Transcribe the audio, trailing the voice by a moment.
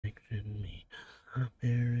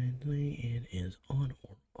Apparently it is on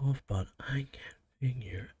or off, but I can't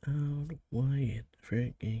figure out why it's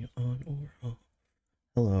freaking on or off.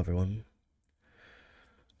 Hello, everyone.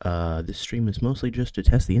 This stream is mostly just to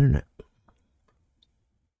test the internet.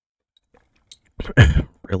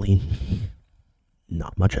 Really,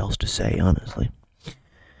 not much else to say, honestly.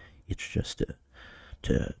 It's just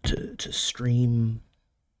to stream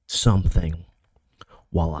something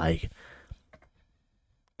while I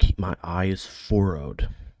keep my eyes furrowed.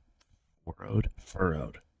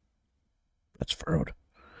 Furrowed. That's furrowed.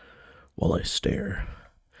 While I stare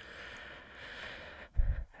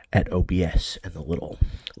at OBS and the little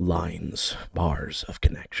bars of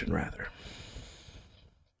connection, rather,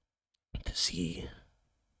 to see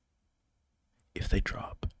if they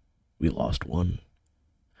drop. We lost one.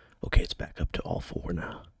 Okay, it's back up to all four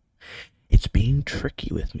now. It's being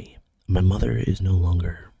tricky with me. My mother is no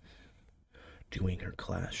longer doing her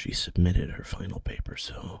class. She submitted her final paper,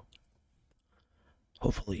 so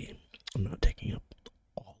hopefully I'm not taking up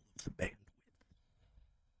all of the bandwidth.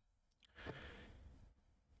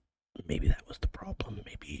 Maybe that was the problem.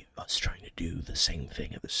 Maybe us trying to do the same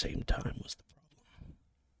thing at the same time was the problem.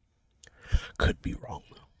 Could be wrong,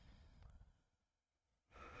 though.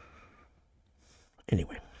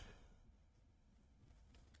 Anyway.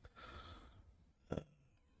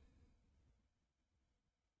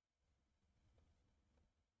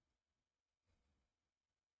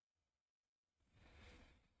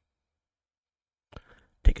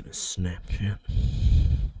 Taking a Snapchat.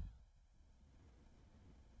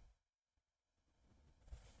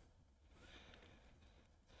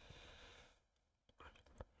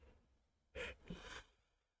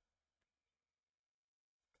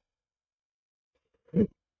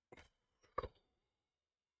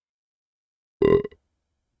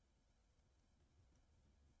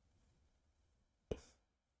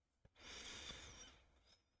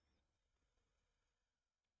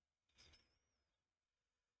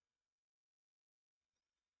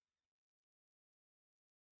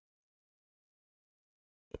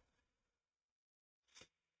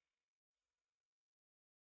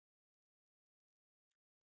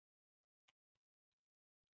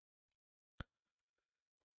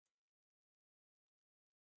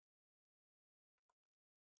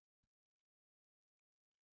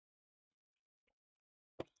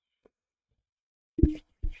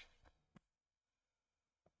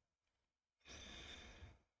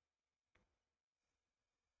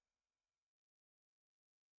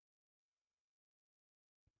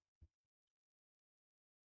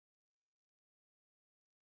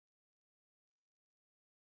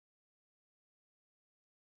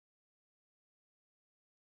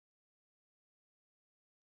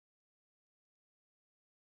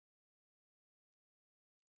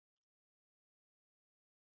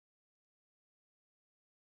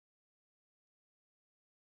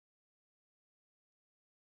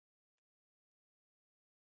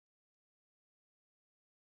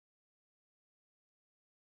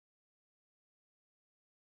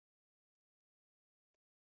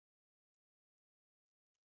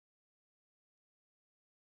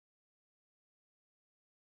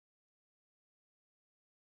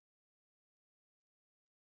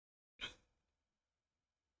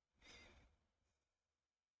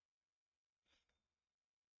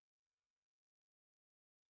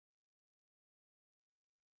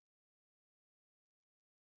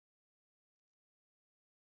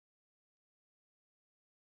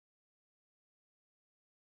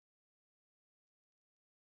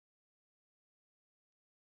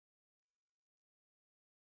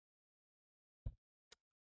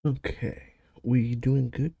 Okay, we doing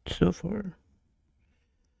good so far?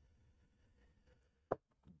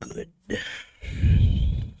 Good.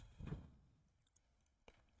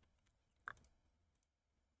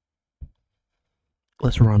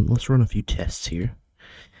 Let's run a few tests here.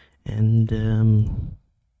 And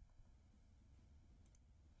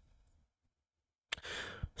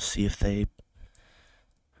see if they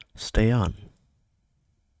stay on.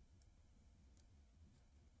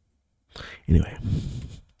 Anyway,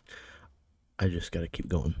 I just gotta keep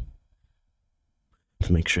going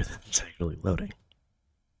to make sure that it's actually loading.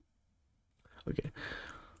 Okay,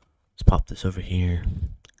 let's pop this over here.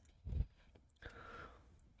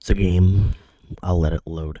 It's a game. I'll let it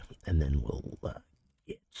load, and then we'll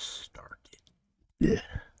get started. Yeah.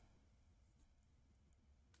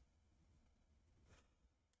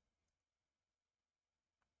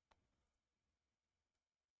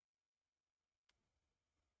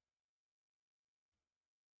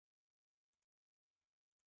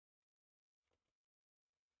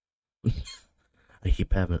 I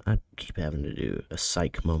keep having to do a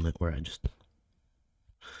psych moment where I just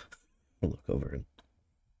I'll look over and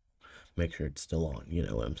make sure it's still on. You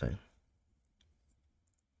know what I'm saying?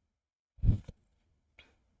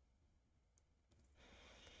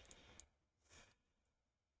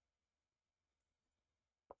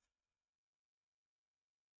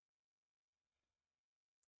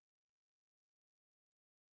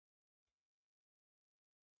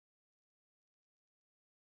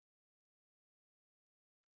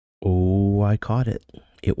 Oh, I caught it.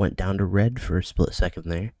 It went down to red for a split second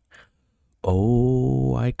there.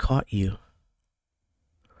 Oh, I caught you.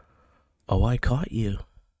 Oh, I caught you.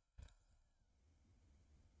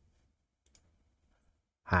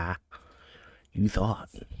 Ha. You thought.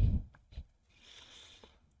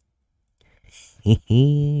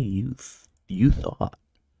 you thought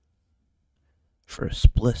for a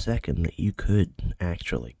split second that you could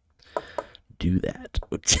actually do that.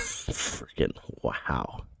 Freaking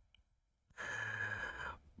wow.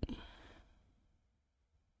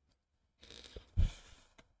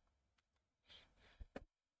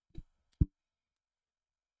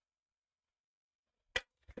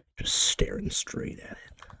 Just staring straight at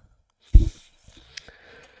it.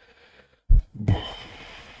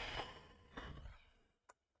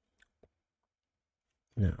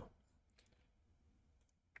 Now,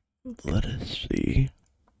 let us see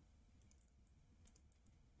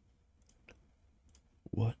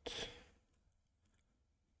what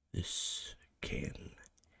this can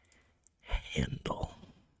handle.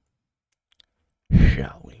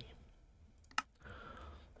 Shall we?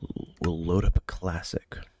 We'll load up a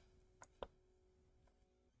classic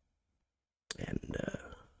and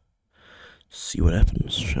see what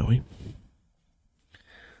happens, shall we?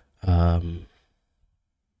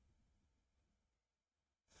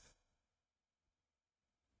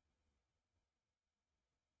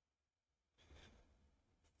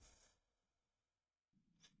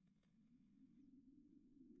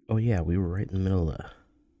 Oh yeah, we were right in the middle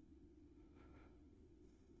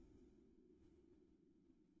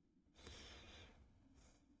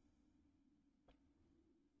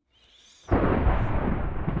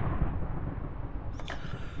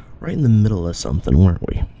of something, weren't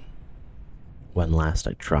we? When last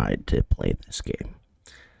I tried to play this game.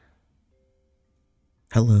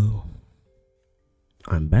 Hello.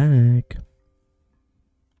 I'm back.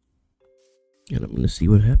 And I'm going to see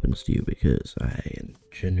what happens to you because I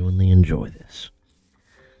genuinely enjoy this.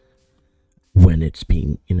 When it's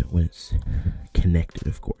being, when it's connected,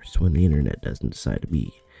 of course. When the internet doesn't decide to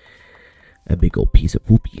be a big old piece of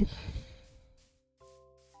whoopee.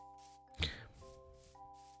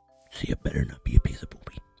 See, it better not be a piece of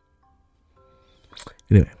whoopee.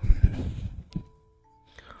 Anyway.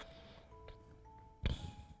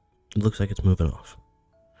 It looks like it's moving off.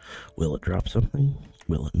 Will it drop something?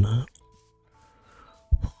 Will it not?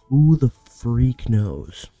 Who the freak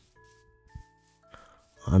knows?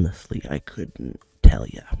 Honestly, I couldn't tell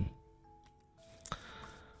ya.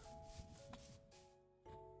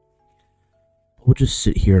 We'll just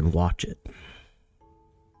sit here and watch it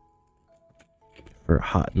for a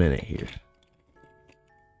hot minute here.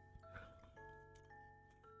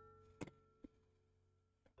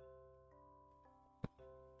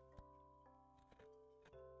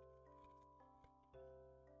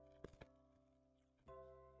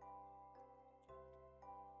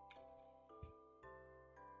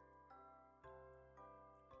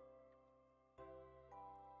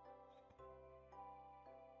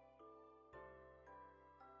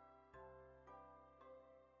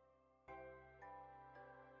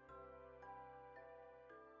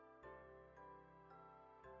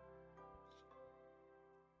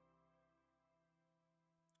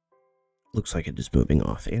 Looks like it is moving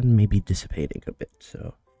off and maybe dissipating a bit,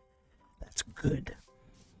 so that's good.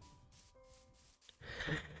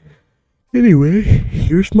 Anyway,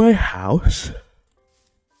 here's my house.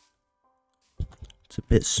 It's a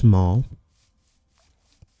bit small,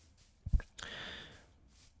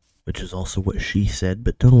 which is also what she said,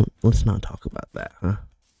 but let's not talk about that, huh?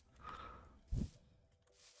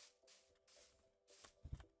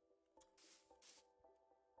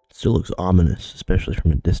 Still looks ominous, especially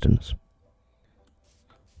from a distance.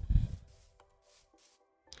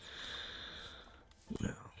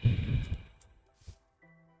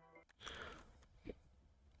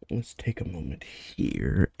 Let's take a moment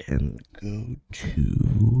here and go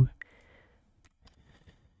to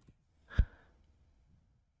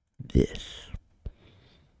this.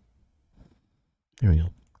 There we go.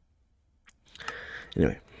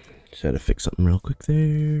 Anyway, just had to fix something real quick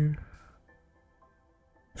there.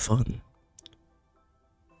 Fun.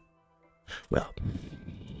 Well.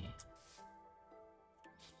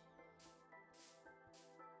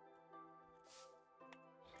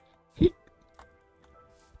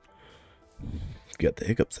 got the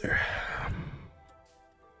hiccups there.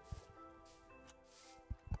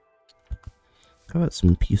 How about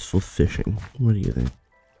some peaceful fishing? What do you think?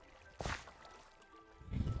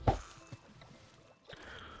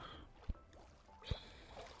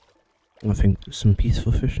 I think some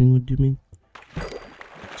peaceful fishing would do me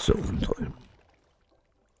excellently.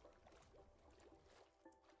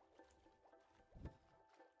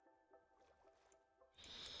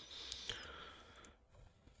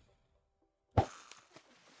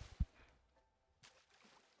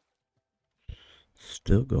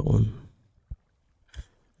 Still going.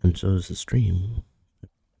 And so is the stream,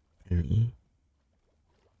 apparently.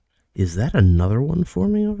 Is that another one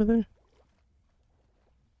forming over there?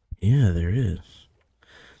 Yeah, there is.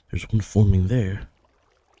 There's one forming there.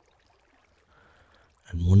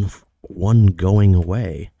 And one going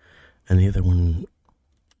away. And the other one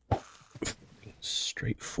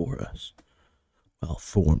straight for us. Well,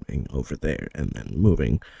 forming over there and then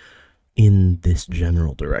moving in this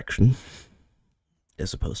general direction.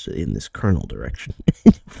 As opposed to in this kernel direction.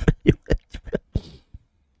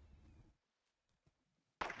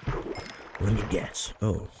 Let me guess.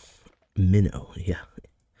 Oh, minnow. Yeah.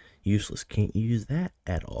 Useless. Can't use that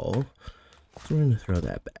at all. So we're going to throw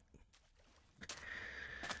that back.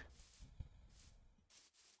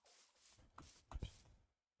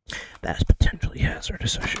 That's potentially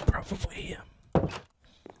hazardous. I should probably...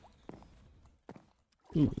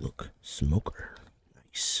 Ooh, look. Smoker.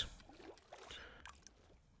 Nice.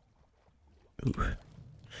 Ooh.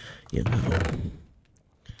 You know,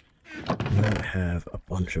 I have a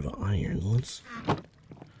bunch of iron. Let's...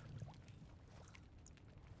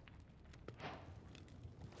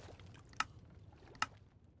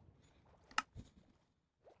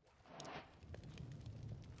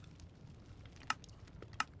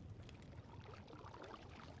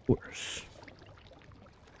 Worse.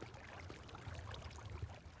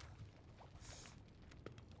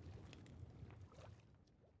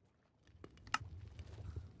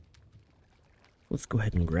 Let's go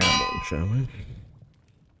ahead and grab one, shall we?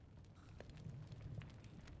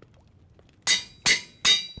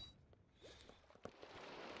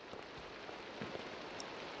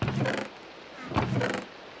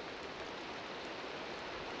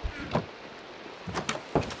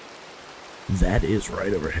 That is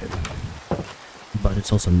right overhead. But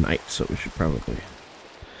it's also night, so we should probably...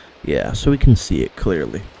 Yeah, so we can see it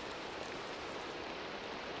clearly.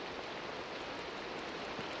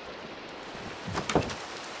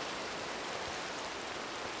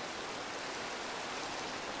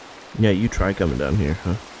 Yeah, you try coming down here,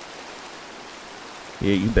 huh?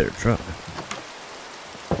 Yeah, you better try.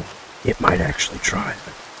 It might actually try.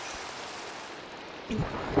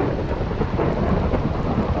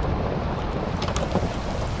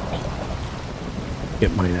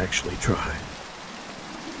 It might actually try.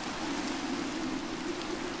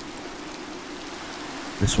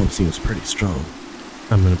 This one seems pretty strong.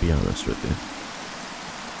 I'm gonna be honest with you.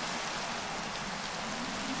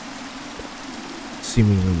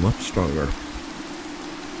 Seemingly much stronger.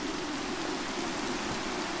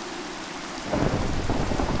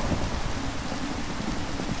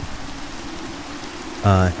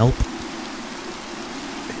 Help.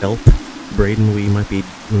 Help. Braden, we might be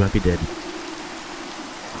dead.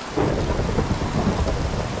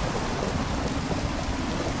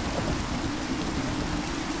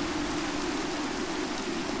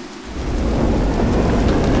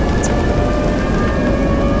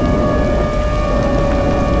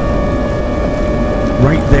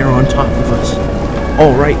 Right there on top of us.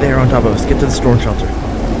 Oh, right there on top of us. Get to the storm shelter.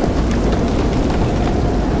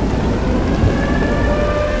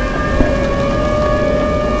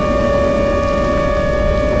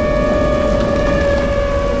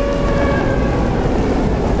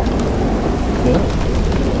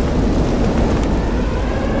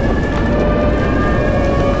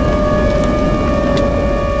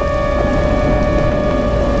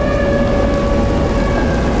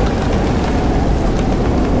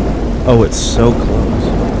 Oh, it's so close.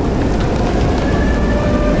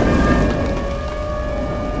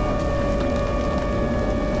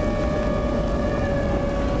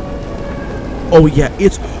 Oh yeah,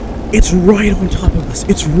 it's right on top of us.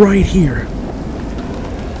 It's right here.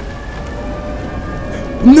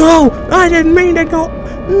 No! I didn't mean to go.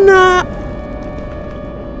 Nah.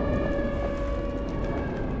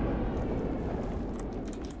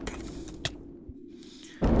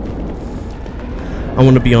 I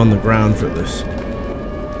want to be on the ground for this.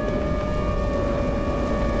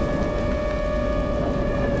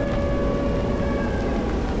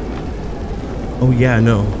 Oh yeah,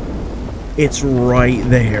 no. It's right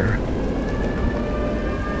there.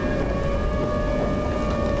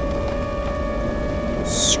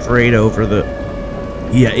 straight over the...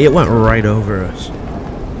 Yeah, it went right over us.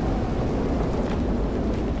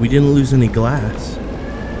 We didn't lose any glass.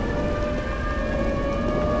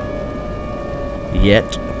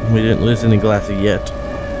 Yet. We didn't lose any glass yet.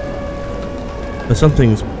 But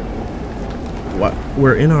something's... What?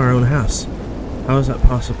 We're in our own house. How is that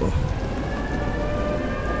possible?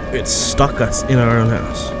 It stuck us in our own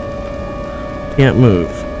house. Can't move.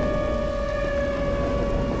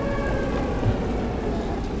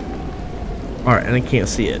 Alright, and I can't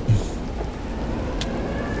see it.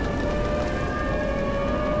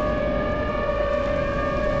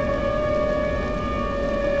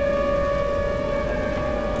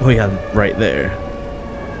 Oh yeah, right there.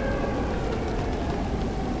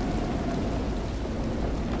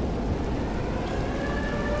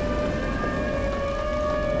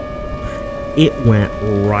 It went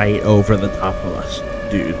right over the top of us,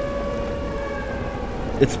 dude.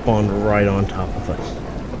 It spawned right on top of us.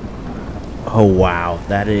 Oh wow,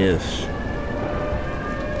 that is...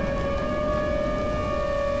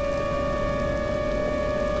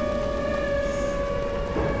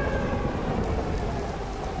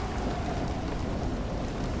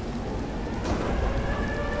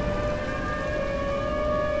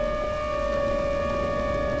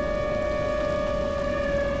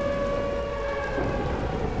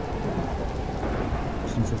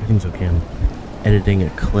 Since everything's okay, I'm editing a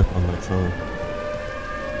clip on my phone.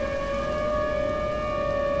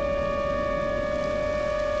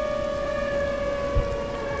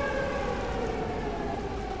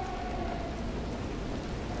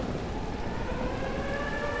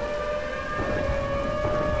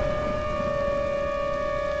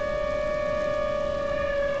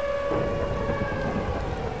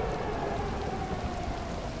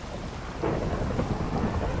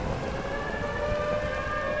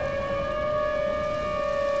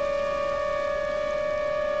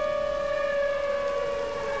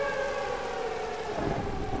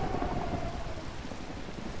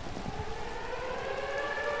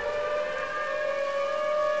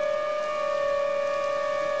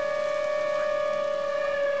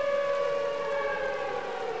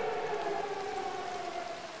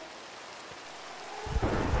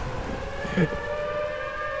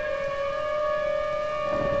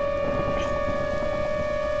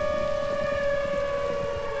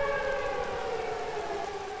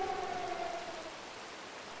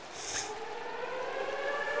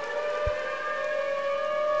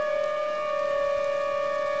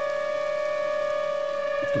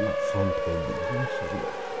 Get my phone plugged in here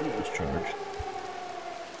so it was charged.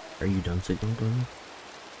 Are you done signaling, Glenn?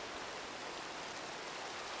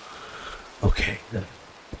 Okay,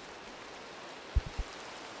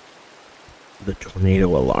 the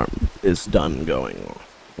tornado alarm is done going.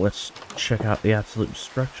 Let's check out the absolute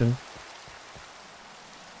destruction.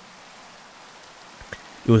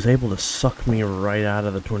 It was able to suck me right out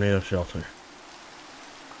of the tornado shelter.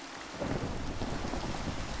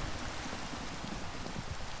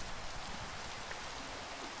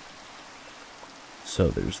 So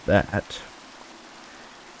there's that.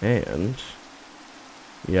 And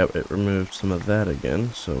yep, it removed some of that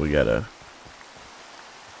again, so we gotta...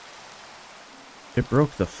 It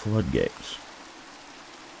broke the floodgates.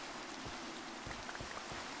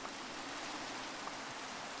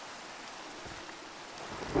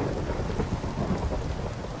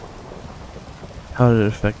 How did it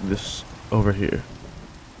affect this over here?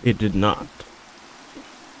 It did not.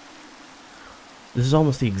 This is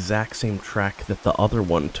almost the exact same track that the other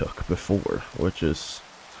one took before, which is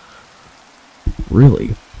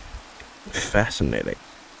really fascinating.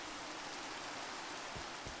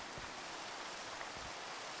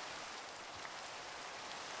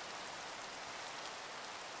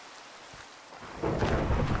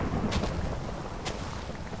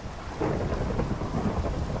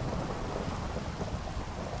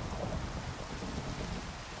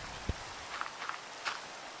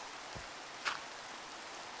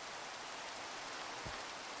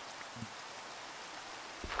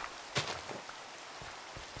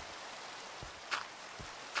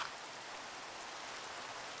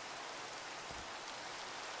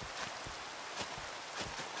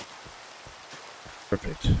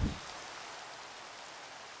 Perfect.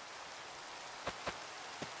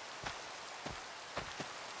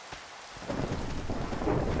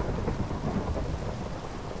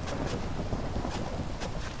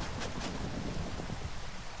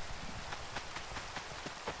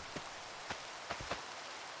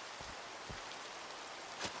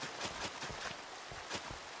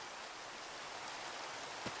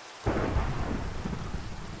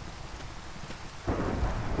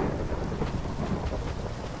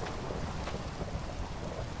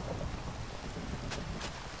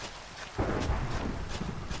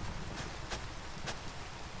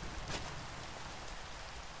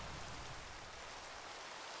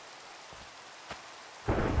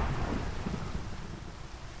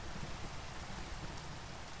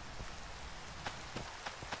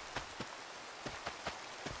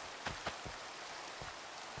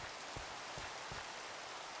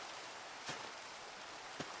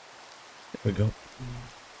 we go.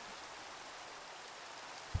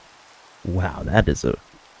 Wow, that is a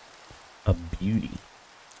beauty,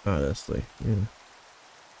 honestly. Yeah.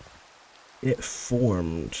 It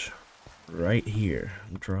formed right here.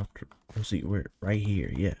 Dropped, let's see, where? Right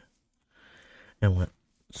here, yeah. And went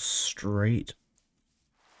straight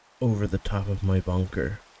over the top of my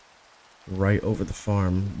bunker. Right over the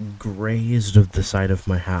farm. Grazed of the side of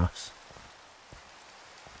my house.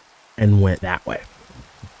 And went that way.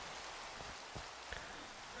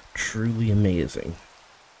 Truly amazing.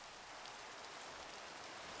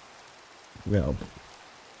 Well,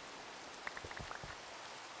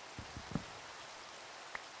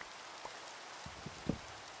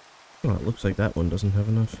 oh, it looks like that one doesn't have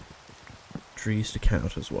enough trees to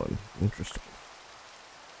count as one. Interesting.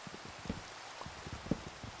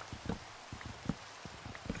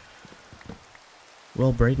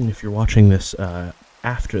 Well, Brayden, if you're watching this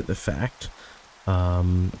after the fact,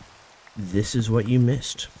 this is what you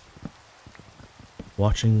missed.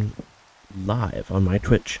 Watching live on my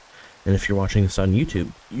Twitch. And if you're watching this on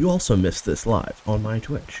YouTube, you also missed this live on my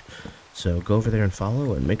Twitch. So go over there and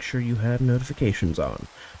follow and make sure you have notifications on.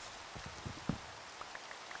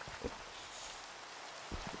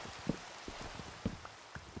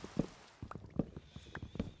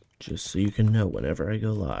 Just so you can know whenever I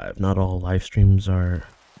go live. Not all live streams are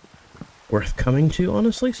worth coming to,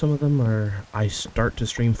 honestly. Some of them are, I start to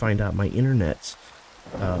stream, find out my internet's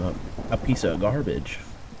a piece of garbage,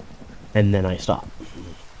 and then I stop.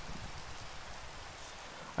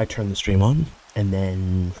 I turn the stream on, and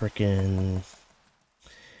then frickin'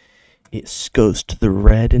 it goes to the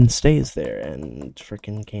red and stays there, and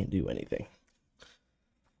frickin' can't do anything.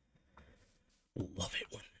 Love it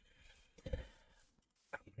when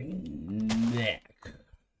my neck.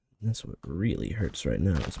 That's what really hurts right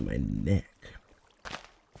now, is my neck.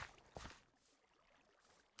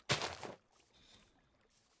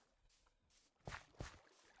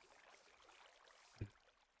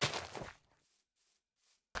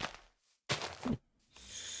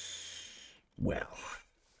 Well.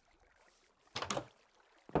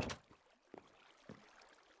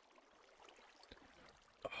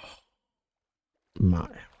 My.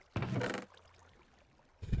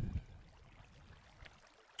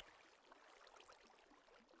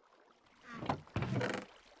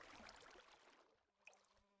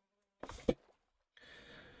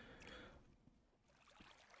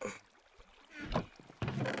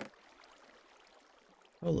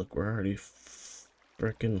 Oh, look, we're already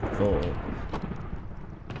frickin' full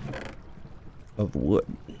of wood.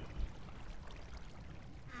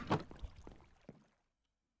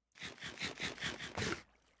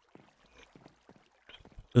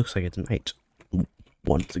 Looks like it's night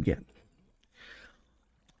once again.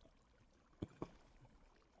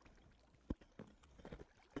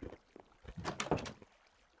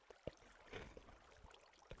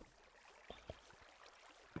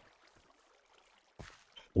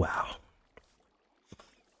 Wow.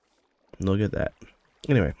 Look at that.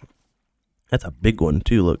 Anyway, that's a big one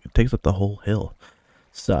too. Look, it takes up the whole hill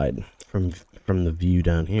side from the view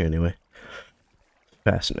down here anyway.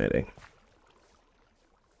 Fascinating.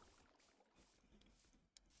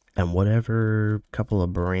 And whatever couple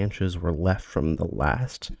of branches were left from the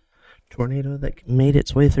last tornado that made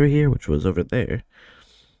its way through here, which was over there,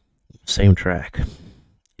 same track.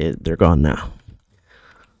 They're gone now.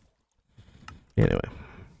 Anyway.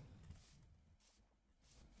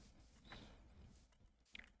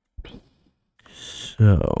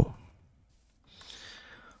 So,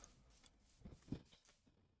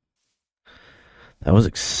 that was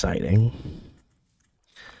exciting.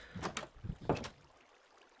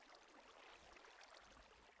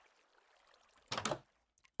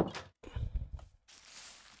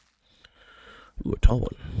 Ooh, a tall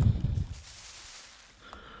one.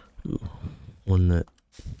 Ooh, one that...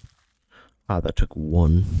 Ah, that took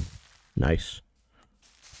one. Nice.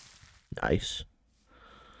 Nice.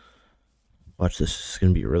 Watch this. It's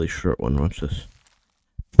gonna be a really short one. Watch this.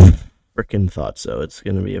 Frickin' thought so. It's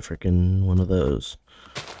gonna be a frickin' one of those.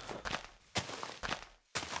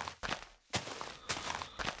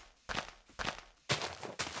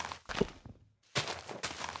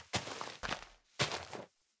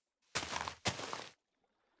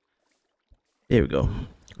 There we go.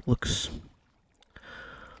 Looks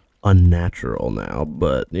unnatural now,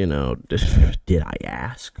 but, you know, did I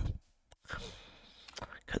ask?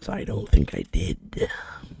 Because I don't think I did.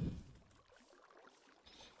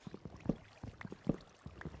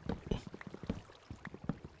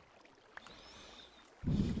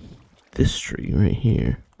 This tree right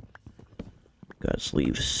here got its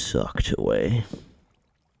leaves sucked away.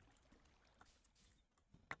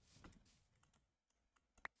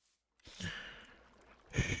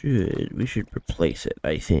 should replace it,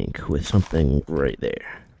 I think, with something right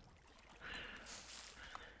there.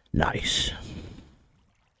 Nice.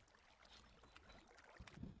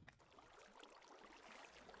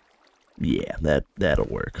 Yeah, that'll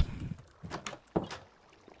work.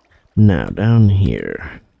 Now down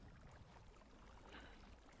here.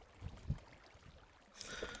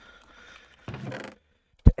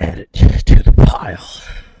 Add it to the pile.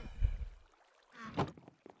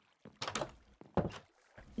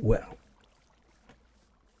 Well,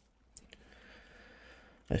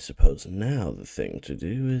 I suppose now the thing to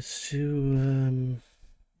do is to,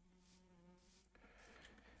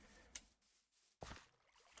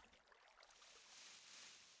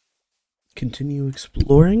 continue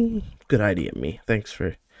exploring? Good idea, me. Thanks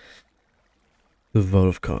for the vote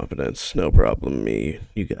of confidence. No problem, me.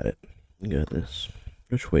 You got it. You got this.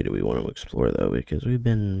 Which way do we want to explore, though? Because we've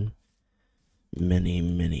been many,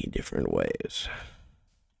 many different ways.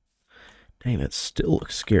 Dang, that still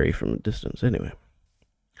looks scary from a distance. Anyway,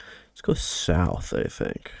 let's go south, I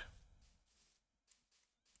think.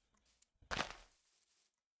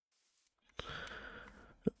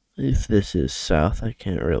 If this is south, I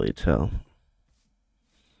can't really tell.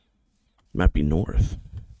 Might be north.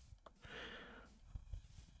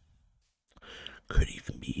 Could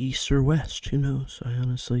even be east or west. Who knows? I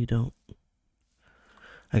honestly don't.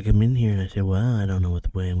 I come in here and I say, well, I don't know what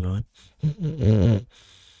the way I'm going.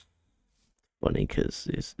 Funny because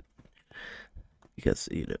it's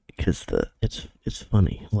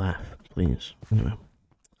funny. Laugh, please. Anyway.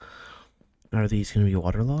 Are these gonna be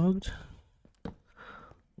waterlogged?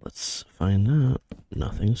 Let's find out.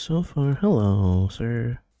 Nothing so far. Hello,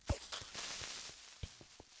 sir.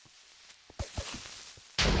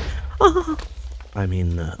 I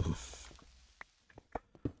mean, that's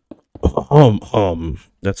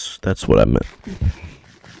what I meant.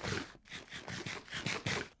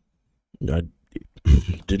 I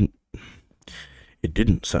didn't. It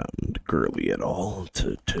didn't sound girly at all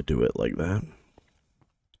to do it like that.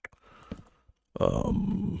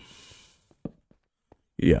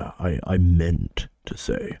 Yeah, I meant to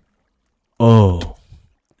say. Oh,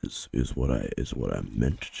 is what I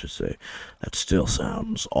meant to say. That still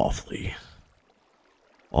sounds awfully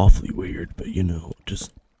weird, but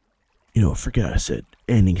just forget I said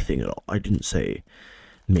anything at all. I didn't say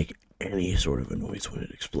make any sort of a noise when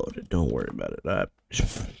it exploded. Don't worry about it.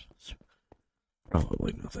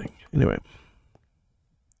 Probably nothing. Anyway.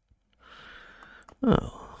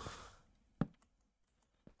 Oh.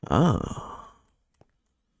 Ah.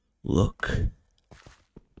 Look.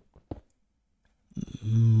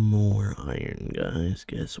 More iron, guys.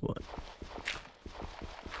 Guess what?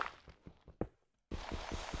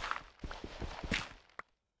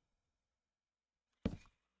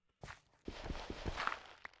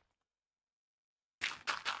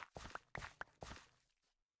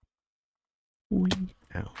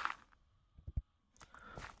 Ow.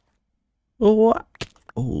 Oh,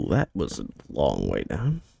 oh, that was a long way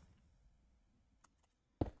down.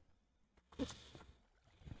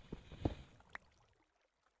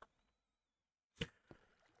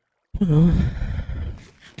 Well,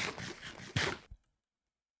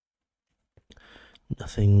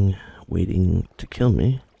 nothing waiting to kill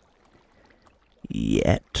me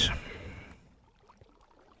yet.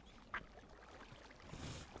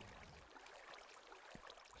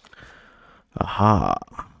 Aha.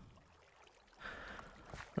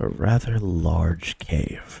 A rather large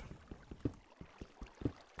cave.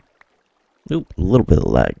 Oop, a little bit of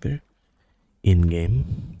lag there. In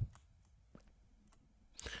game.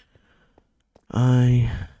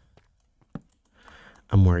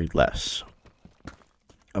 I'm worried less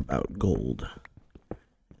about gold and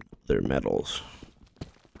other metals.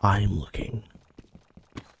 I'm looking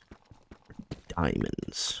for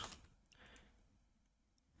diamonds.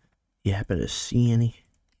 You happen to see any?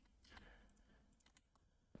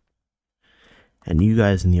 And you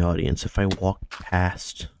guys in the audience, if I walk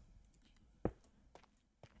past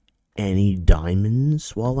any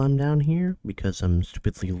diamonds while I'm down here because I'm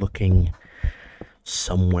stupidly looking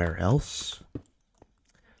somewhere else,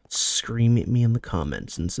 scream at me in the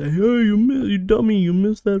comments and say, hey, you dummy, you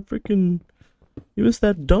missed that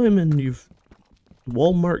diamond, you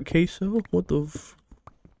Walmart queso.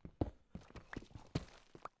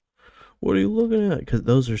 What are you looking at? Because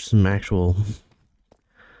those are some actual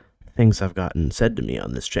things I've gotten said to me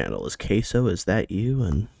on this channel. Is queso, is that you?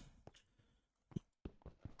 And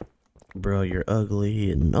bro, you're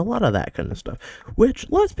ugly, and a lot of that kind of stuff. Which,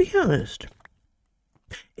 let's be honest,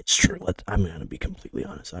 it's true. I'm gonna be completely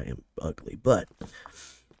honest. I am ugly, but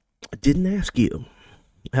I didn't ask you.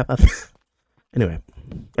 How about that? Anyway,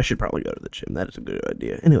 I should probably go to the gym. That is a good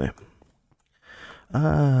idea. Anyway,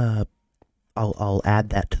 uh, I'll add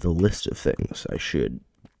that to the list of things I should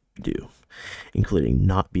do, including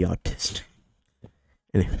not be autistic.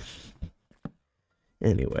 Anyway,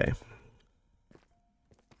 anyway.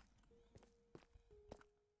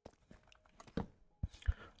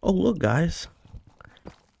 Oh look, guys,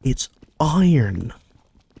 it's iron.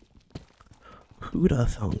 Who'da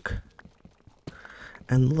thunk?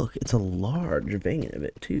 And look, it's a large vein of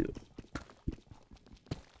it too.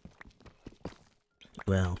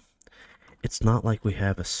 Well, it's not like we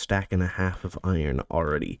have a stack and a half of iron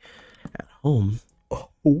already at home. Oh,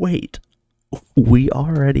 wait, we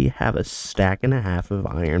already have a stack and a half of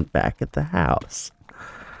iron back at the house.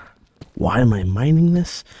 Why am I mining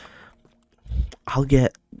this? I'll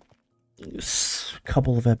get a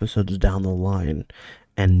couple of episodes down the line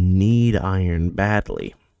and need iron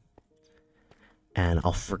badly. And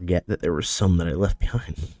I'll forget that there were some that I left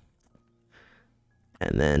behind.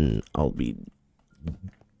 And then I'll be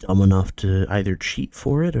dumb enough to either cheat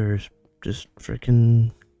for it or just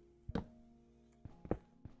freaking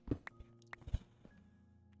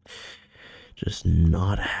just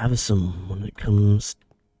not have some when it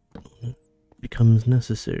becomes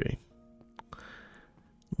necessary.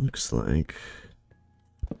 Looks like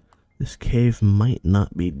this cave might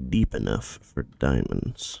not be deep enough for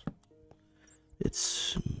diamonds.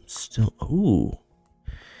 It's still... Ooh.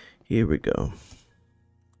 Here we go.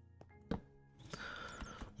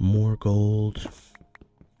 More gold.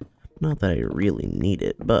 Not that I really need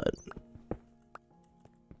it, but...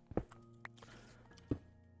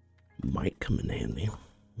 might come in handy.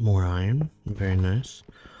 More iron. Very nice.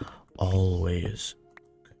 Always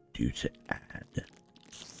due to add.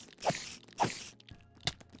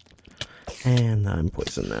 And I'm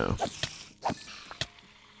poisoned now.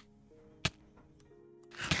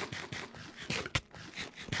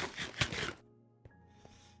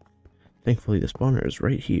 Thankfully, the spawner is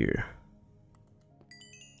right here.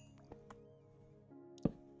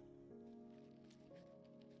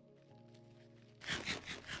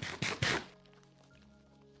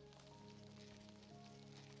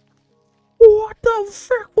 What the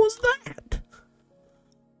frick was that?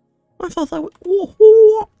 I thought that was...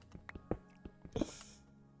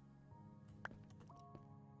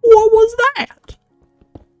 What was that?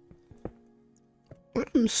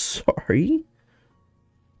 I'm sorry.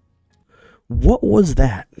 What was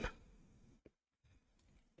that? The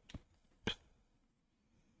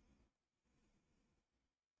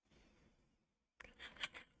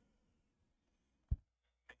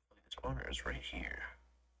spawner is right here.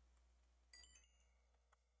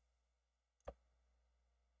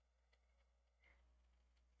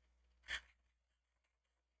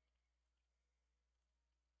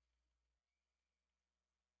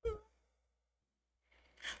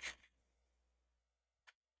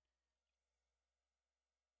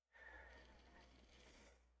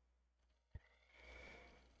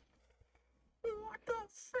 What the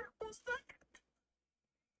frick was that?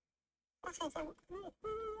 I thought that was...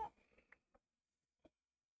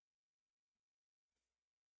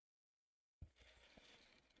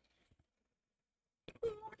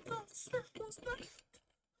 What the frick was that?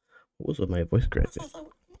 What was with my voice cracking?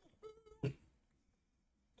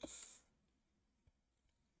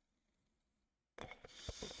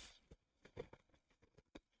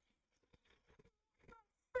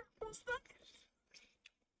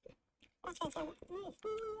 I thought that was...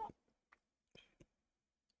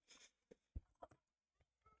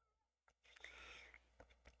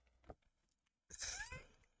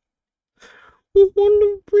 Want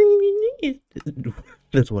to bring me in?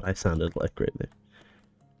 That's what I sounded like right there.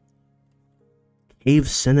 Cave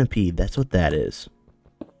centipede, that's what that is.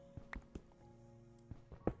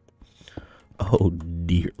 Oh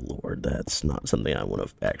dear lord, that's not something I want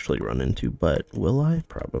to actually run into, but will I?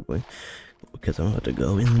 Probably. Because I'm about to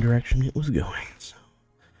go in the direction it was going, so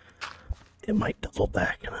it might double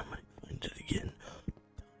back and I might find it again.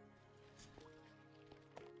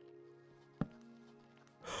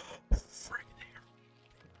 Frick there.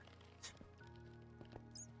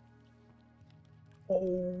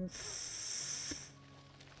 Oh,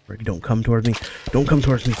 frick, don't come towards me. Don't come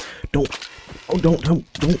towards me. Don't. Oh, don't.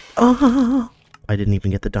 Ah! I didn't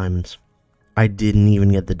even get the diamonds. I didn't even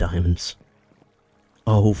get the diamonds.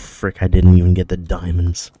 Oh, frick, I didn't even get the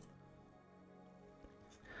diamonds.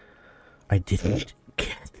 I didn't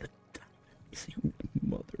get the diamonds, you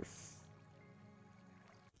mother...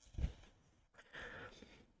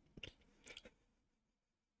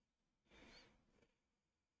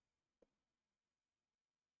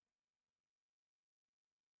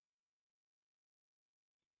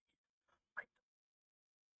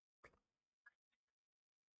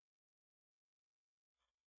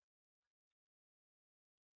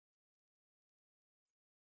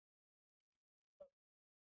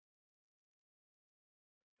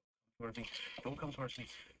 Dorothy, don't come towards me.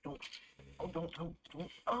 Don't. Oh, don't.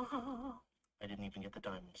 Ah! I didn't even get the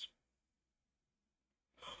diamonds.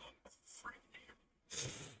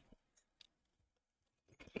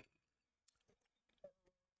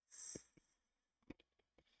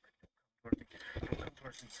 Dorothy, don't come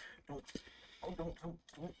towards me. Don't. Oh,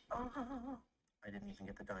 don't. Ah! I didn't even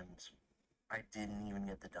get the diamonds. I didn't even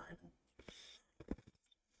get the diamond.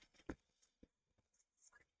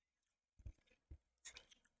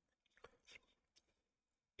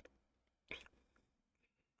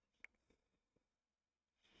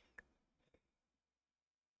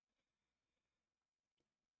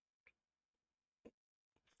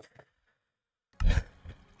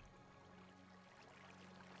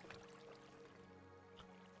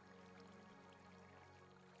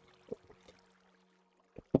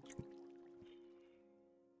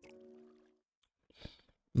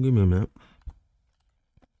 Give me a minute.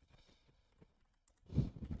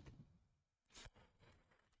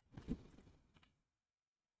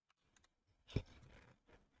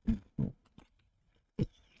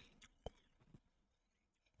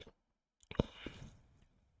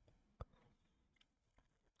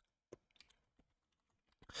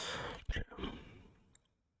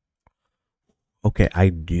 Okay, I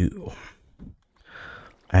do.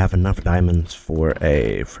 I have enough diamonds for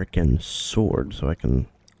a freaking sword so I can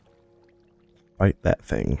fight that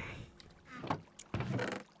thing.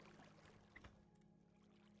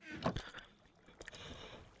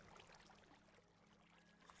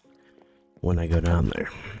 When I go down there.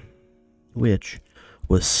 Which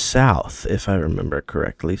was south, if I remember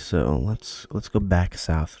correctly. So let's go back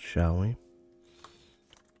south, shall we?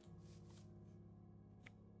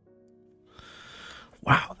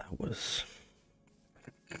 Wow, that was...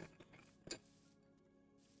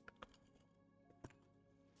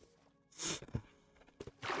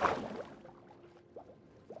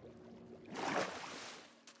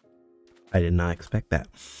 I did not expect that.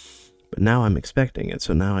 But now I'm expecting it,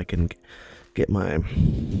 so now I can get my...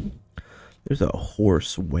 There's a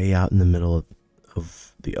horse way out in the middle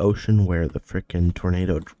of the ocean where the frickin'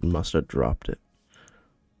 tornado must have dropped it.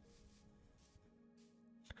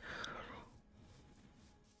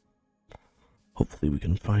 Hopefully we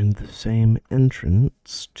can find the same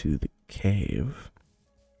entrance to the cave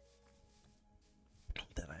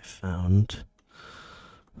that I found.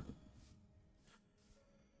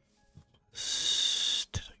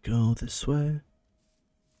 Did I go this way?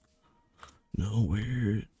 No,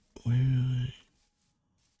 where? Oh,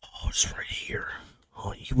 it's right here.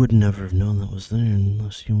 Oh, you would never have known that was there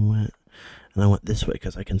unless you went. And I went this way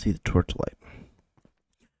because I can see the torchlight,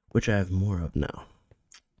 which I have more of now.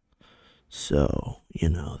 So, you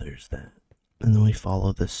know, there's that. And then we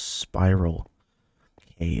follow this spiral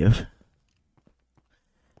cave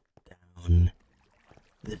down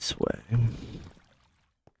this way. And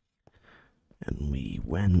we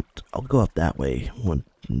went... I'll go up that way one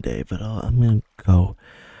day, but I'm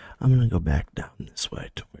gonna go back down this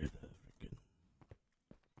way to where the freaking...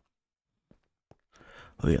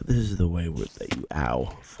 Oh yeah, this is the way where that you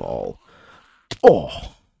fall.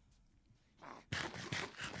 Oh!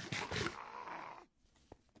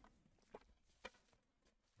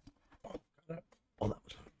 Oh, that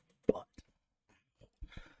was my butt.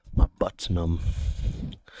 My butt's numb.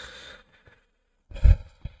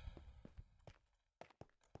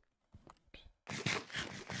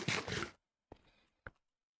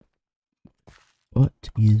 Butt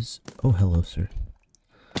is... Oh, hello, sir.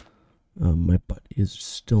 My butt is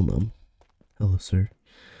still numb. Hello, sir.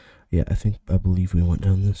 Yeah, I believe we went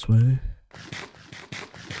down this way.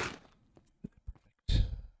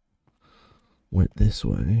 Went this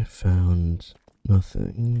way, found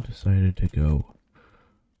nothing, decided to go...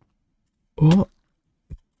 Oh!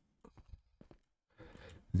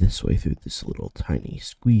 This way through this little tiny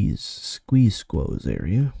squeeze squoze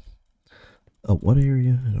area. What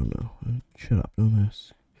area? I don't know. Shut up, don't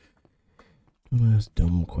ask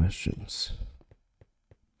dumb questions.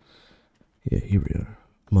 Yeah, here we are.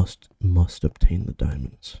 Must obtain the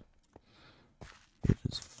diamonds. It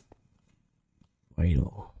is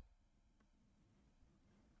vital.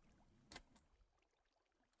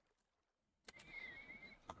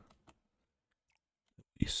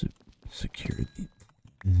 We secure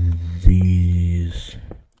these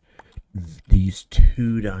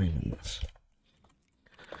 2 diamonds.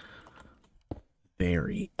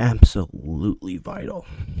 Very, absolutely vital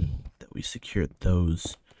that we secured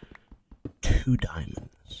those 2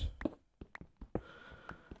 diamonds.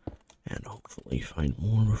 And hopefully find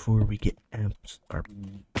more before we get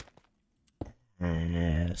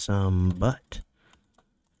some butt.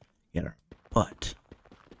 Get our butt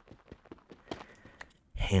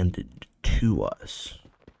handed to us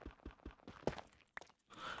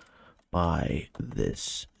by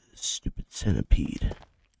this stupid centipede.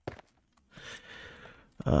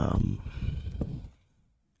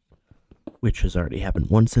 Which has already happened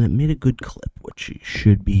once, and it made a good clip, which you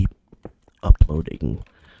should be uploading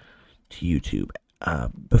to YouTube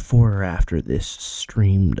before or after this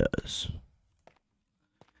stream does.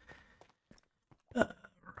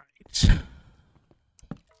 Right.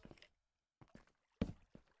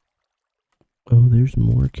 Oh, there's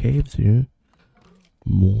more caves here.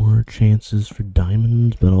 More chances for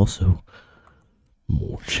diamonds, but also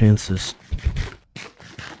more chances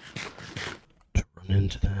to run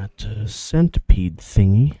into that centipede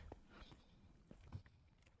thingy.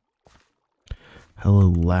 Hello,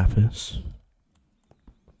 lapis.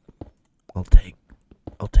 I'll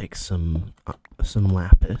take some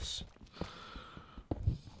lapis.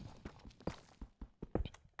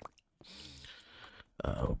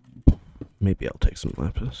 Maybe I'll take some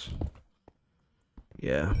lapis.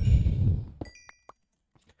 Yeah.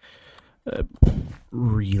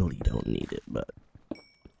 Really don't need it, but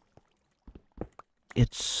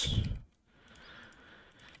it's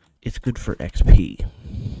good for XP.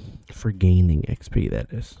 For gaining XP,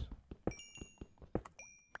 that is.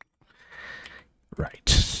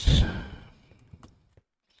 Right.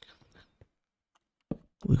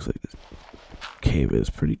 Looks like this cave is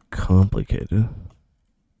pretty complicated.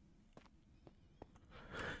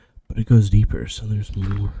 But it goes deeper, so there's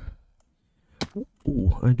more.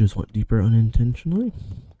 Ooh, I just went deeper unintentionally.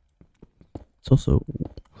 It's also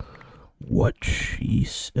what she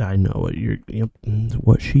said. I know what you're. Yep.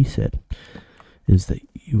 What she said is that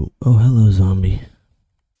you. Oh, hello, zombie.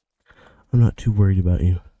 I'm not too worried about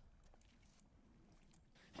you.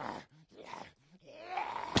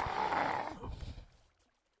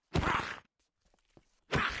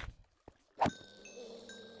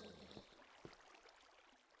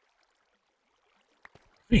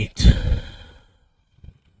 Great.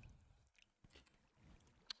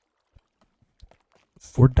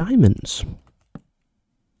 For diamonds.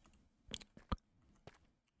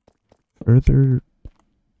 Further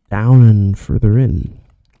down and further in.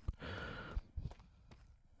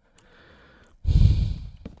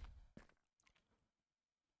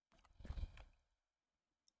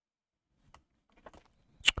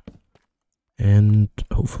 And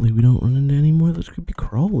hopefully we don't run into any more of those creepy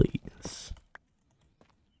crawlies.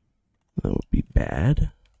 That would be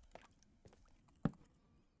bad.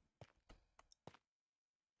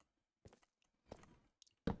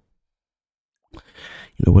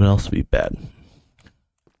 You know what else would be bad?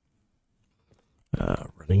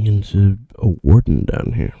 Running into a warden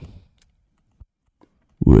down here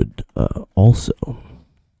would also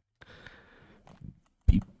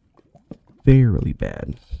be fairly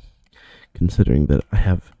bad, considering that I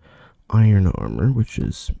have iron armor, which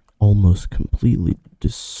is almost completely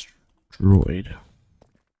destroyed.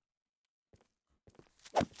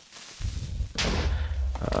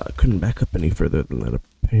 Couldn't back up any further than that,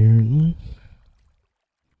 apparently.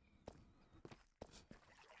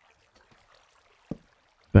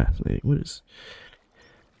 Fascinating. What is...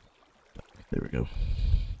 There we go.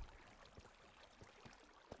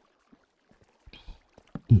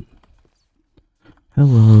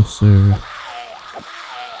 Hello, sir.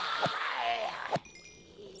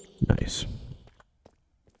 Nice.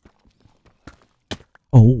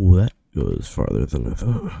 Oh, that goes farther than I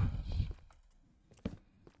thought.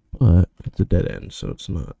 But it's a dead end, so it's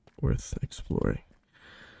not worth exploring.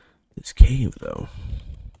 This cave, though,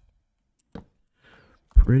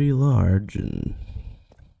 pretty large, and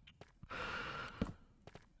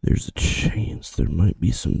there's a chance there might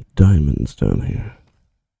be some diamonds down here.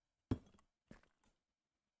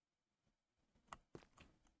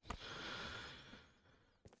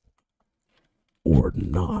 Or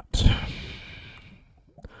not.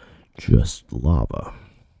 Just lava.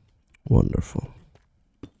 Wonderful.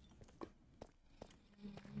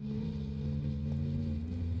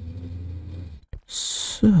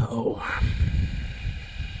 So...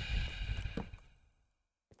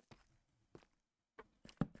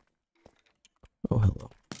 Oh, hello.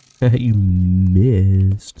 You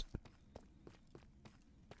missed.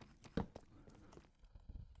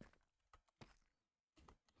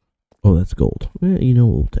 Oh, that's gold. You know,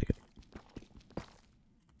 we'll take it.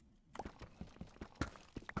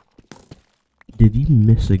 Did you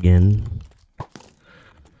miss again?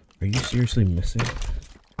 Are you seriously missing?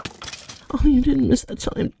 Oh, you didn't miss that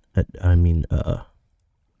time.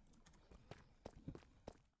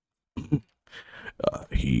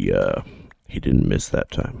 He didn't miss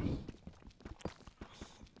that time.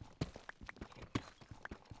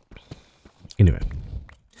 Anyway,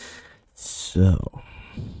 So,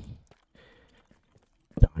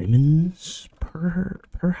 diamonds,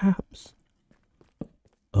 perhaps?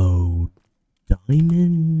 Oh,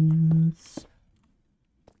 diamonds.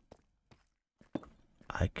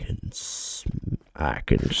 I can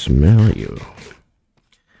smell you.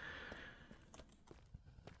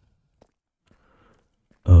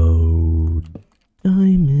 Oh,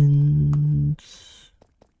 diamonds.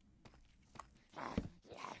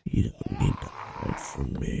 You don't need to hide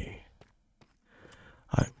from me.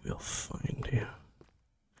 I will find you,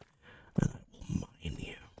 and I will mine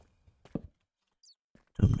you.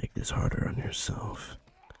 Don't make this harder on yourself.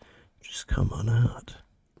 Just come on out.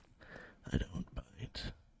 I don't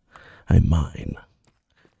bite. I mine.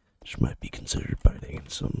 Which might be considered biting in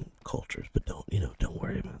some cultures, but don't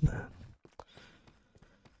worry about that.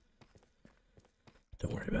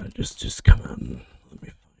 Don't worry about it. Just come out and let me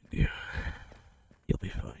find you. You'll be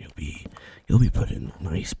fine. You'll be put in a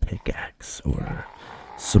nice pickaxe or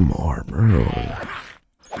some armor or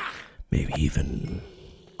maybe even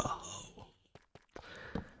a hoe,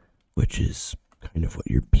 which is kind of what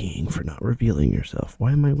you're being for not revealing yourself.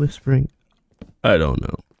 Why am I whispering? I don't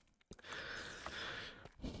know.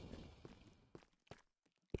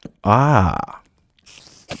 Ah.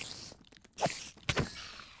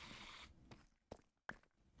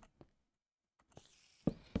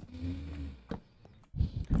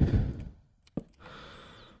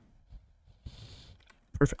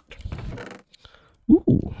 Perfect.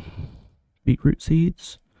 Ooh. Beetroot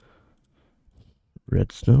seeds.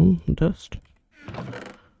 Redstone dust.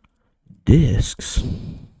 Discs.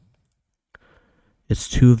 It's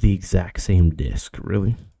two of the exact same disc,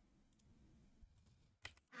 really?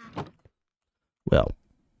 Well,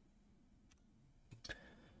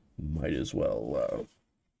 might as well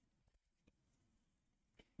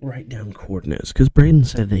write down coordinates, because Braden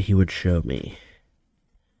said that he would show me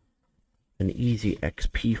an easy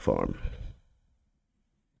XP farm.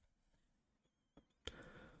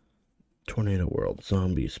 Tornado World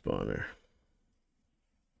zombie spawner.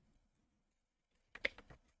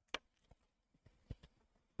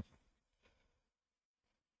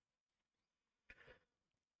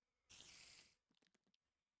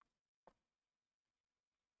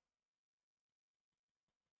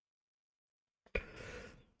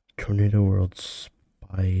 Tornado World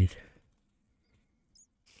spied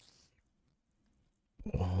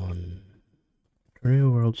on Tornado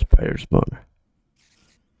World spider spawner.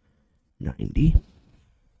 90,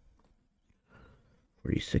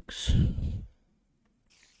 46,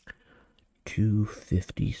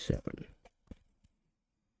 257.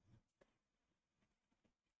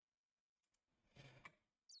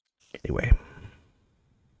 Anyway,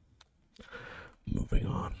 moving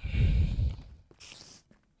on.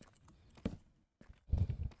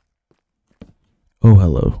 Oh,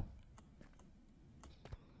 hello.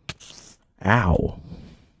 Ow.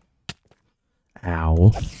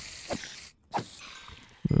 Ow.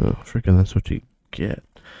 Oh, freaking, that's what you get.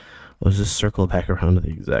 Let's just circle back around to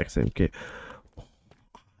the exact same cave.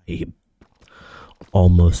 I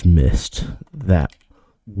almost missed that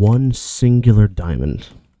one singular diamond.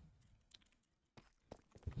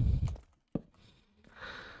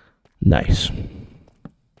 Nice.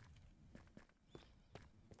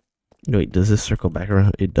 Wait, does this circle back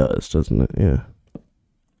around? It does, doesn't it? Yeah.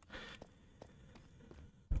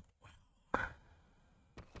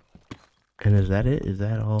 And is that it? Is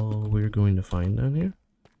that all we're going to find down here?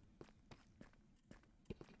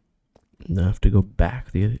 I have to go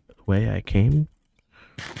back the way I came?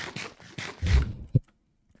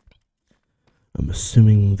 I'm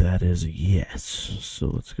assuming that is a yes. So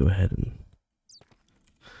let's go ahead and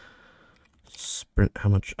sprint. How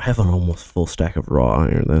much? I have an almost full stack of raw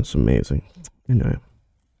iron. That's amazing. Anyway.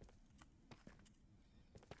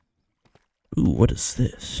 Ooh, what is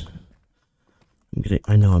this?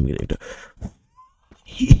 I know I'm getting to.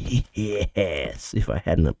 Yes, if I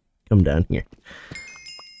hadn't come down here.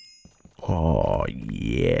 Oh,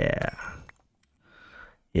 yeah.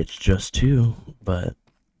 It's just two, but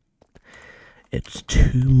it's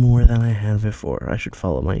two more than I had before. I should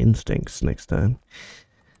follow my instincts next time.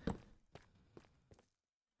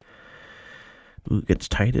 Ooh, it gets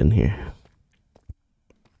tight in here.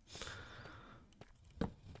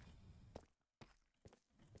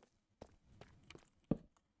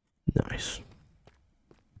 Nice.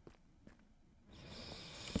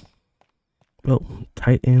 Well,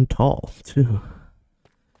 tight and tall, too.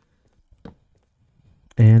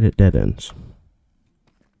 And it dead ends.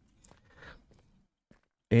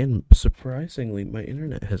 And surprisingly, my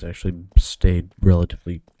internet has actually stayed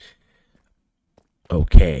relatively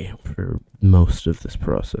okay for most of this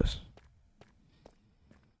process.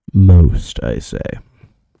 Most, I say.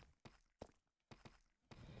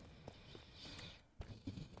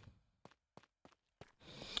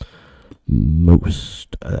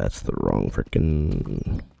 Most. That's the wrong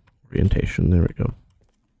freaking orientation. There we go.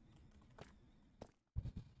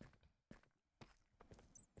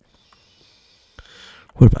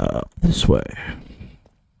 What about up this way?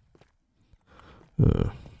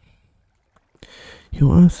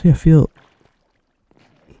 Honestly, I feel.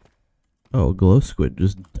 Oh, glow squid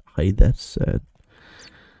just died. That's sad.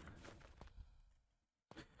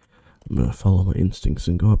 I'm gonna follow my instincts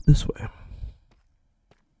and go up this way.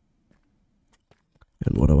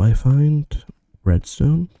 And what do I find?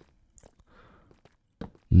 Redstone?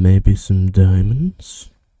 Maybe some diamonds?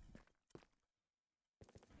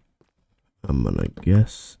 I'm gonna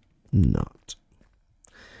guess not.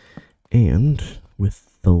 And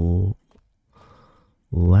with the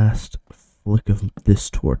last flick of this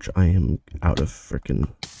torch, I am out of frickin'.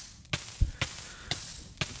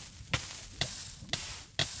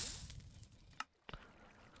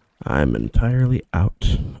 I'm entirely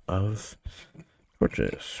out of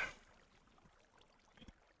torches.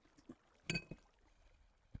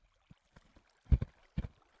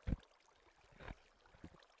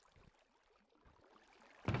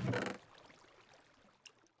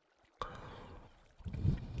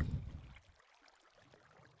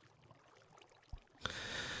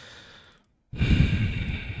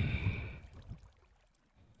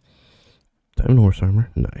 Diamond horse armor,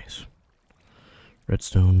 nice.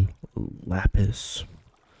 Redstone, lapis,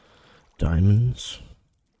 diamonds,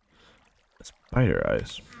 spider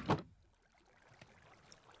eyes.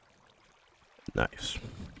 Nice.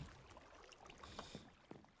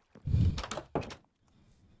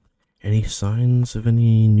 Any signs of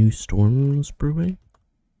any new storms brewing?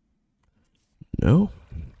 No?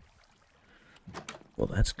 Well,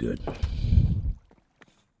 that's good.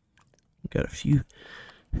 Got a few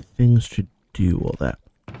things to do.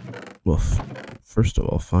 Well, first of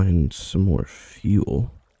all, find some more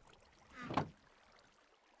fuel.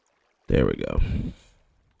 There we go.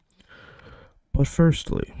 But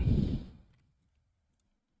firstly,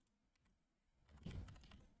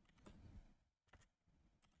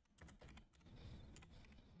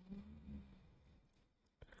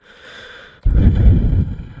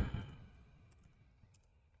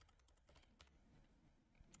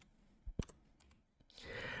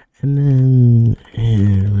 and then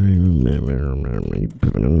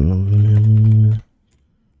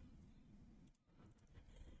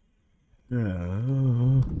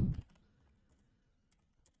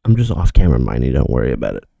I'm just off camera mining, don't worry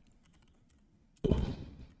about it.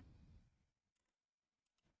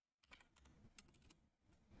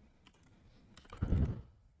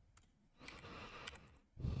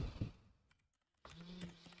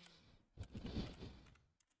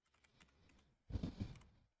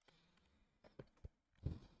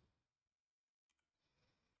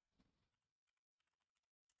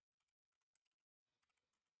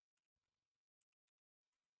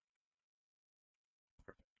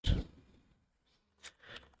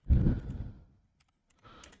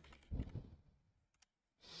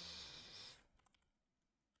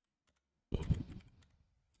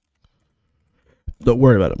 Don't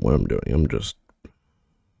worry about what I'm doing. I'm just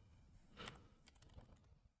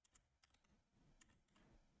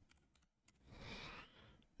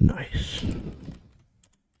nice.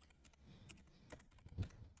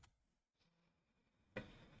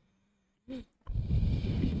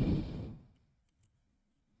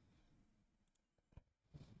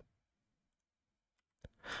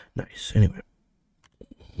 Nice. Anyway,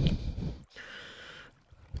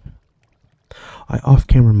 I off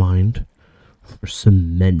camera mined for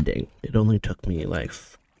some mending. It only took me like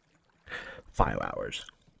 5 hours.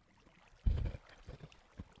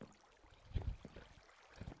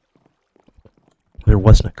 There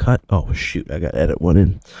wasn't a cut. Oh shoot! I got to edit one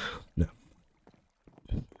in. No.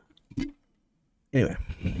 Anyway,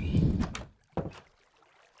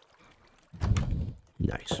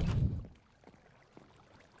 nice.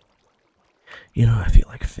 You know, I feel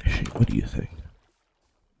like fishing. What do you think?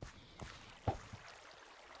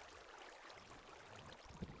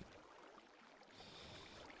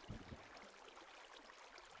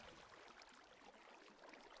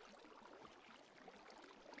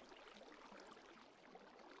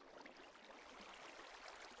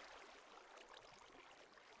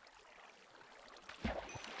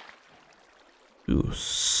 Ooh,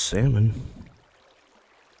 salmon.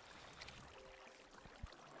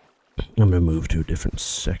 I'm gonna move to a different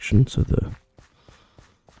section so the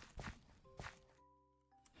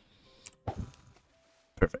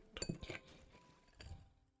perfect.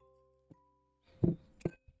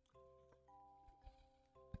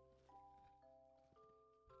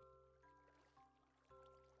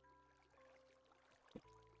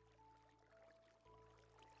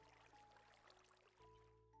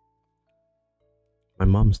 My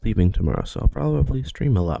mom's leaving tomorrow, so I'll probably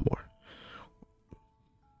stream a lot more.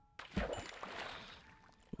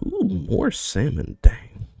 Ooh, more salmon,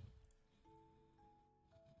 dang.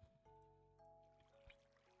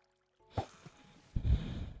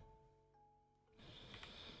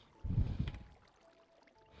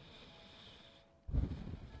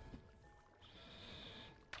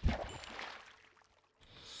 Is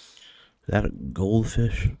that a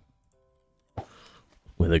goldfish?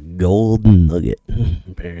 With a gold nugget.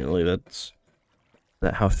 Apparently that's... Is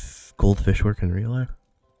that how goldfish work in real life?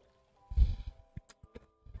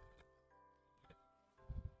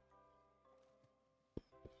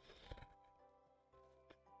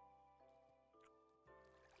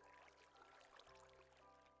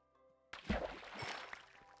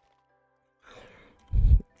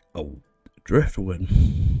 Oh, driftwood.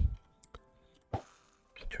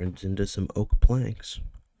 Turns into some oak planks.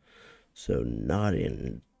 So not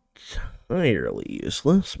entirely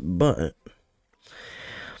useless, but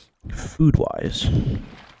food-wise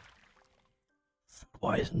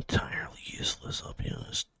entirely useless, I'll be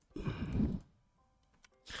honest.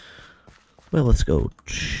 Well, let's go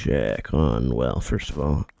check on, well, first of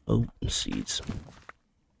all, oat seeds.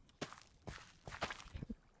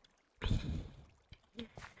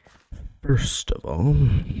 First of all,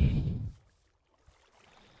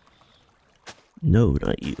 no,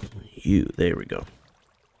 not you. You, there we go.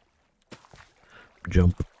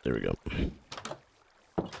 Jump, there we go.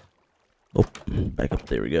 Oh, back up,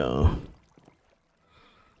 there we go.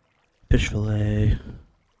 Fish fillet.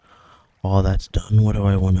 All that's done. What do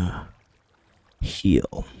I want to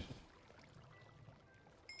heal?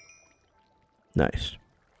 Nice.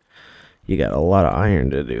 You got a lot of iron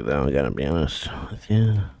to do, though, I gotta be honest with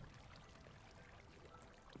you.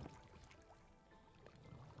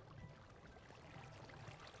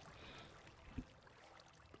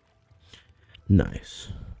 Nice.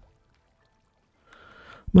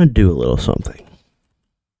 I'm gonna do a little something.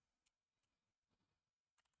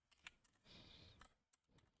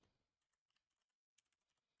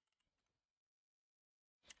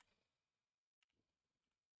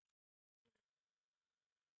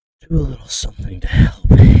 Do a little something to help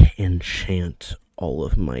enchant all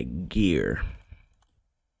of my gear.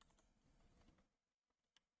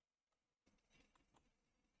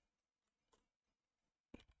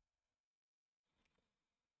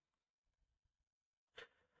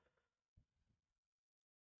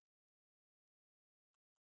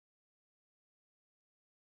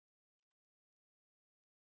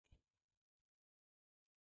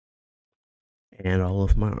 And all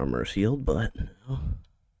of my armor's healed, but no.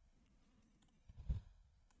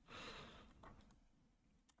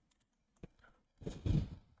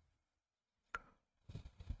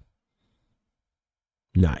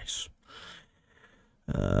 Nice.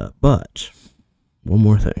 But one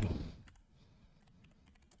more thing.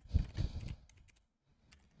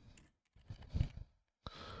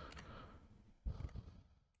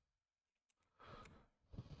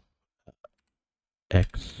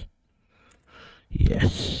 X.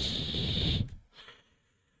 Yes.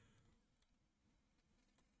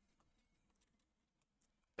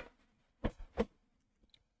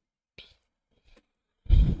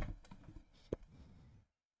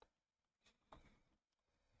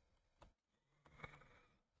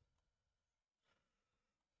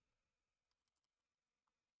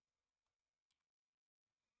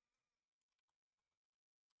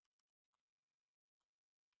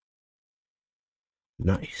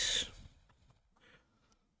 Nice.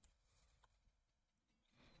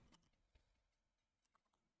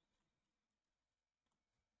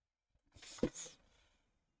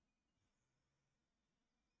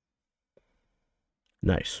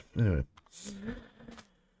 Nice. Alright.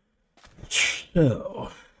 So.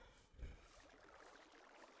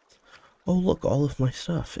 Oh, look, all of my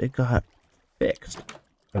stuff. It got fixed.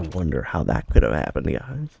 I wonder how that could have happened,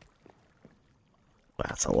 guys. Wow,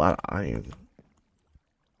 that's a lot of iron.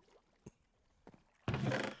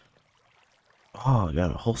 Oh, I got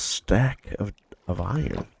a whole stack of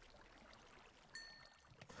iron.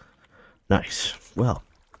 Nice. Well,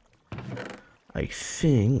 I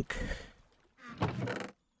think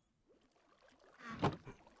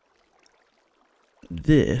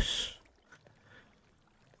this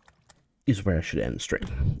is where I should end the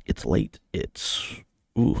stream. It's late. It's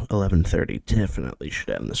 11:30. Definitely should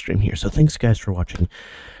end the stream here. So thanks guys for watching.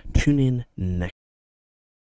 Tune in next